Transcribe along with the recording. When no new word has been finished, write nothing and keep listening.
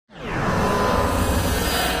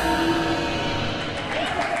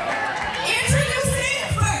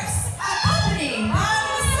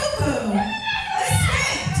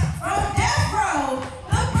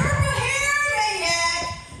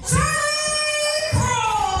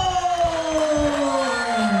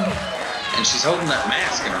she's holding that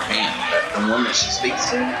mask in her hand, the one that she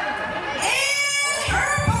speaks to. And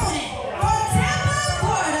her opponent from Tampa,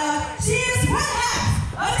 Florida, she is one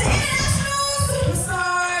half of the international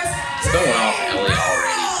superstars. Going off Ellie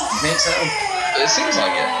already. You think so? It seems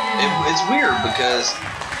like it. It's weird because,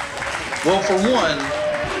 well, for one,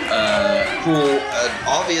 Kruel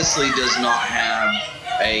obviously does not have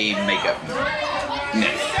a makeup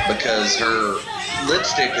no, because her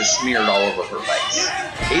lipstick is smeared all over her face.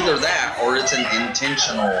 Either that or it's an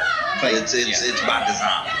intentional. It's by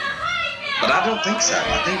design. But I don't think so.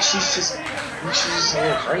 I think she's just a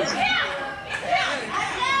little crazy.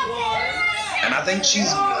 And I think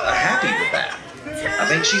she's happy with that. I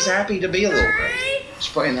think she's happy to be a little crazy.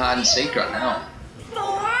 She's playing hide and seek right now. 4,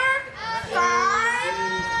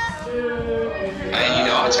 5. And you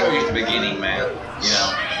know, I'll tell you at the beginning, man. You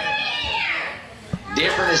know,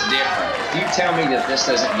 different is different. If you tell me that this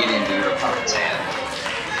doesn't get into your opponent's head,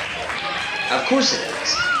 of course it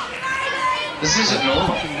is. This isn't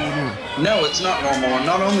normal. No, it's not normal. And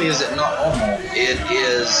not only is it not normal, it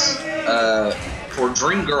is for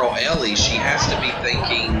Dream Girl Ellie. She has to be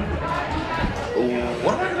thinking,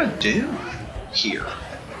 what am I gonna do here?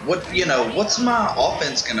 What's my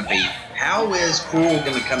offense gonna be? How is Kruel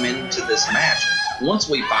gonna come into this match once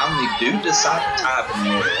we finally do decide to tie up in the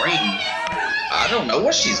middle of the ring? I don't know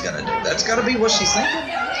what she's gonna do. That's gotta be what she's thinking.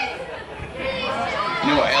 You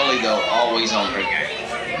know what, Ellie though, always on her game.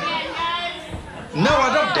 No,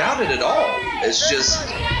 I don't doubt it at all. It's just,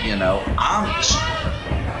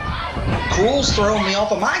 Kruel's throwing me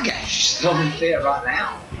off of my game. She's throwing fit right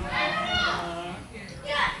now.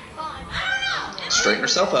 Straighten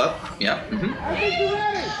herself up. Yeah.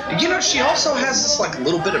 She also has this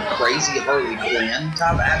little bit of crazy Harley Quinn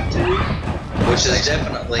type attitude, which is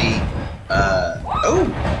definitely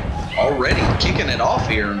already kicking it off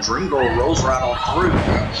here, and Dream Girl rolls right on through.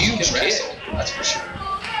 Huge kick. That's for sure.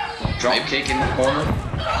 Drop kick in the corner.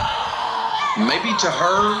 Maybe to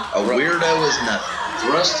her, a weirdo is nothing.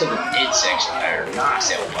 Thrust to the midsection there.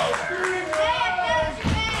 Nice elbow there.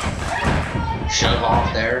 Shove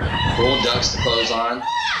off there. Kruel ducks the clothesline.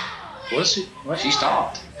 What is she? What? She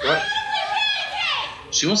stopped. What?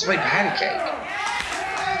 She wants to play patty cake.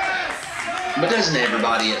 But doesn't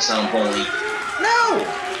everybody at some point? No!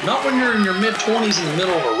 Not when you're in your mid-20s in the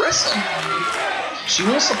middle of a wrestling. She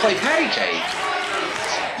wants to play patty cake.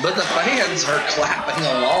 But the fans are clapping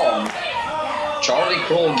along. Charlie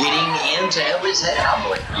Kruel getting into Ellie's head, I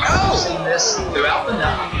believe. I've seen this throughout the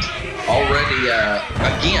night. Already,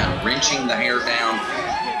 again, wrenching the hair down.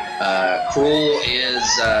 Kruel is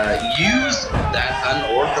used that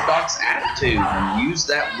unorthodox attitude and used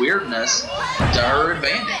that weirdness to her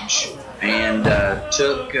advantage, and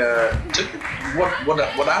took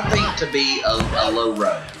what I think to be a low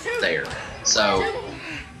road there. So,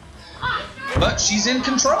 but she's in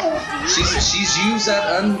control. She's used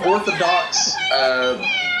that unorthodox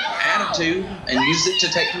attitude and used it to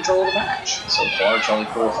take control of the match. So far, Charlie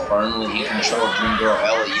Kruel firmly in control of Dream Girl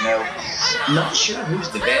Ellie. I'm not sure who's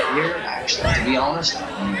the vet here, actually, to be honest.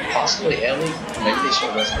 Possibly Ellie. Maybe they show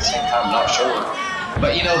us at the same time. I'm not sure.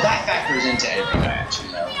 But that factors into every match.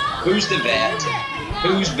 Who's the vet?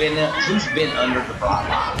 Who's been under the bright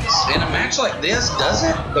lights? In a match like this, does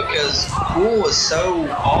it? Because Kruel is so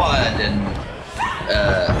odd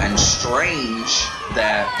and strange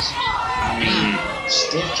that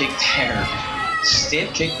stiff kick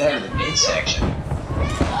there to the midsection.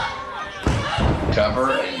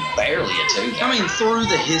 Cover and barely a 2. Through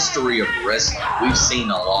the history of wrestling, we've seen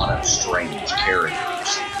a lot of strange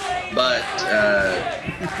characters, but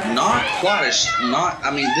not quite as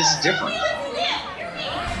this is different.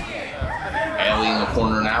 Ellie in the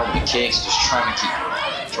corner now with the kicks, just trying to keep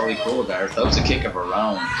Charlie Kruel there. Throws a kick of her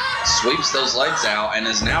own, sweeps those legs out, and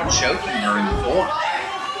is now choking her in the corner.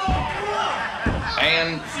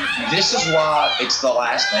 And this is why it's the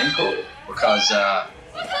last name Kruel, because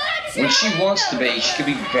when she wants to be, she can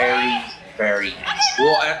be very, very nasty.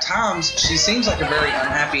 Well, at times, she seems like a very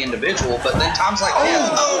unhappy individual, but then times like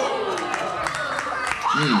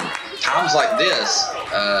times like this,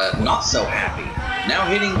 not so happy. Now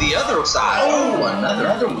hitting the other side.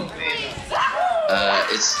 Another one.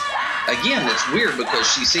 It's weird because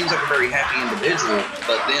she seems like a very happy individual,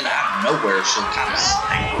 but then out of nowhere, she'll kind of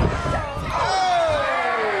snap.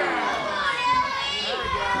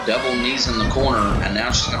 Double knees in the corner, and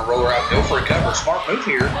now she's going to roll her out, go for a cover. Smart move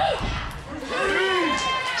here.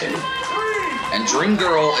 2. And Dream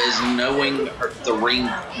Girl is knowing the ring,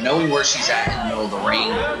 knowing where she's at in the middle of the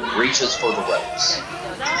ring, reaches for the ropes.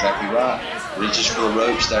 That's exactly right. Reaches for the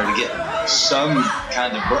ropes there to get some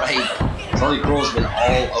kind of break. Charlie Kruel's been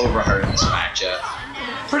all over her in this matchup.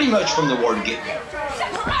 pretty much from the word get-go.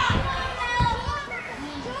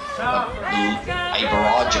 A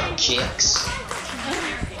barrage of kicks,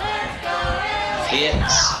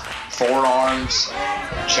 hits, forearms,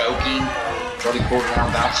 choking. Charlie Kruel now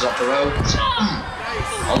bounces off the ropes.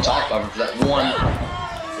 On top of her for that one,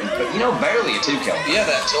 but you know, barely a 2 count. Yeah,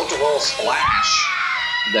 that tilt-a-whirl splash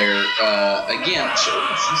there. Again,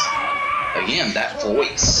 that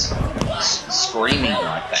voice screaming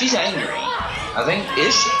like that. She's angry. I think.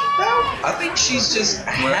 Is she though? I think she's just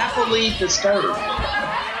happily disturbed.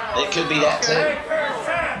 It could be that too.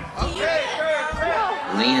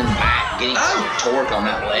 Leaning back, getting some torque on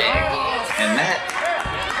that leg, and that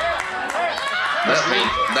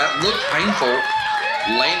looked painful,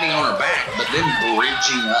 landing on her back, but then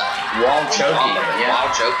bridging up while choking.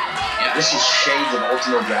 While choking. Yeah. This is shades of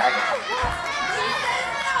Ultimate Dragon.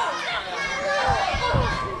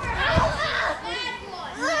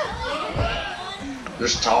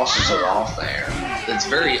 There's tosses her off there. It's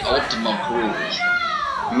very Ultima Cruel.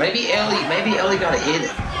 Maybe Ellie got a hit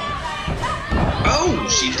it. Oh,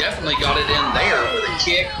 she definitely got it in there with a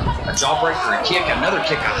kick, a jawbreaker, a kick, another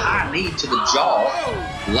kick, a high knee to the jaw,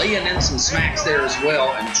 laying in some smacks there as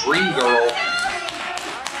well. And Dream Girl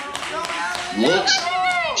looks,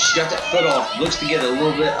 she got that foot off, looks to get a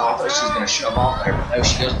little bit. I thought she was going to shove off there, but no,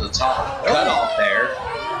 she goes to the top. Cut off there.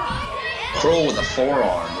 Kruel with a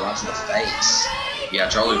forearm right to the face. Yeah,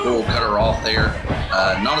 Charlie Kruel cut her off there.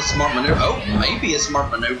 Not a smart maneuver. Oh, maybe a smart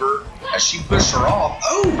maneuver as she pushed her off.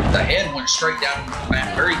 Oh, the head went straight down the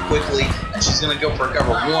mat very quickly, and she's going to go for a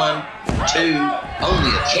cover. 1, 2,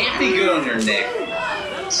 only a can't be good on your neck.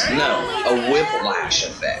 No, a whiplash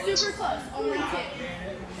effect.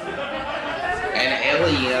 And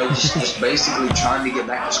Ellie, you know, just basically trying to get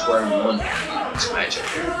back to square one in this matchup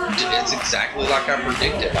here. It's exactly like I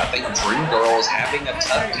predicted. I think Dream Girl is having a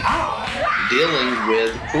tough time dealing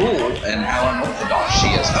with Kruel and how unorthodox she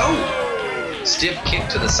is. Oh, stiff kick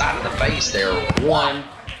to the side of the face there. 1,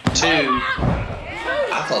 2.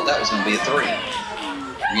 I thought that was going to be a 3.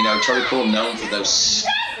 You know, Charlie Kruel known for those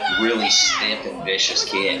really stiff and vicious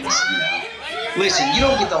kicks, you know. Listen, you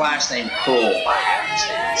don't get the last name Kruel by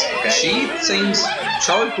happenstance, okay?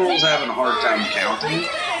 Charlie Kruel's having a hard time counting.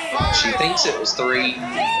 She thinks it was 3.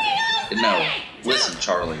 No, listen,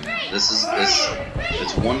 Charlie, it's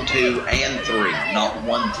 1, 2, and 3, not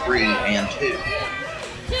 1, 3, and 2.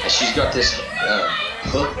 And she's got this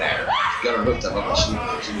hook there. Got her hooked up.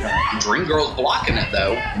 Dream Girl's blocking it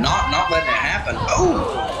though, not letting it happen.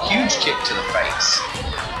 Oh, huge kick to the face.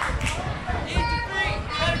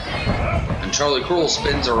 And Charlie Kruel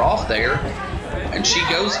spins her off there, and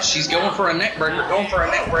she's going for a neck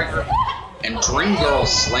breaker, and Dream Girl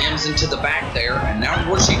slams into the back there, and now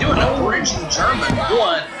what's she doing? A bridging German.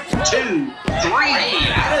 1, 2, 3.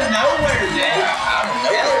 Out of nowhere,